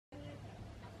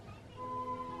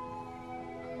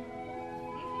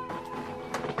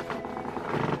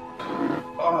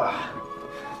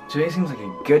Today seems like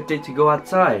a good day to go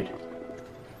outside.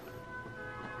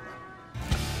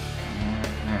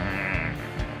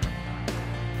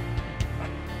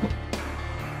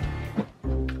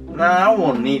 Nah, I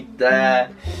won't need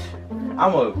that.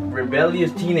 I'm a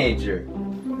rebellious teenager.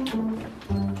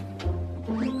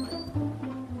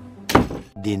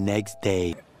 The next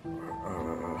day.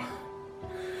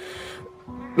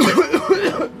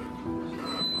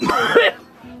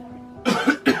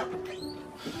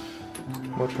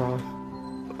 What's wrong?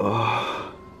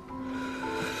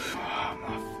 I'm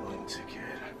not feeling too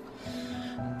good.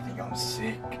 I think I'm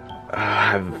sick.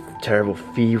 I have a terrible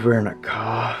fever and a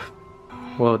cough.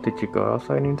 Well, did you go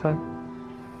outside anytime?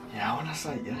 Yeah, I went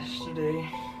outside yesterday.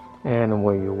 And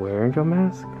were you wearing your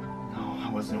mask? No, I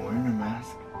wasn't wearing a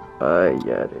mask. I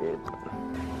get it.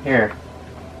 Here,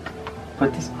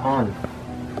 put this on.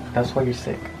 That's why you're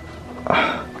sick.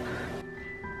 Alright,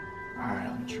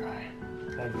 let me try.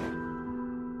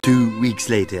 2 weeks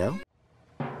later.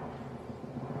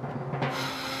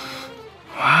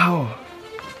 Wow.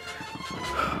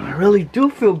 I really do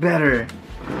feel better.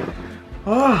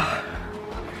 Oh.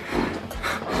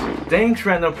 Thanks,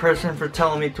 random person, for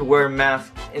telling me to wear a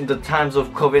mask in the times of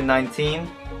COVID-19.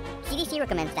 CDC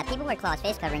recommends that people wear cloth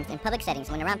face coverings in public settings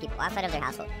when around people outside of their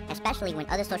household, especially when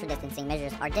other social distancing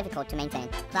measures are difficult to maintain.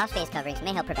 Cloth face coverings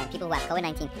may help prevent people who have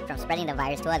COVID-19 from spreading the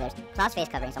virus to others. Cloth face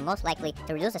coverings are most likely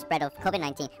to reduce the spread of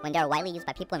COVID-19 when they are widely used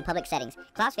by people in public settings.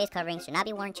 Cloth face coverings should not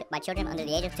be worn by children under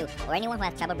the age of 2 or anyone who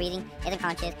has trouble breathing, is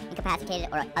unconscious, incapacitated,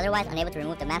 or otherwise unable to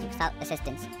remove the mask without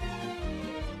assistance.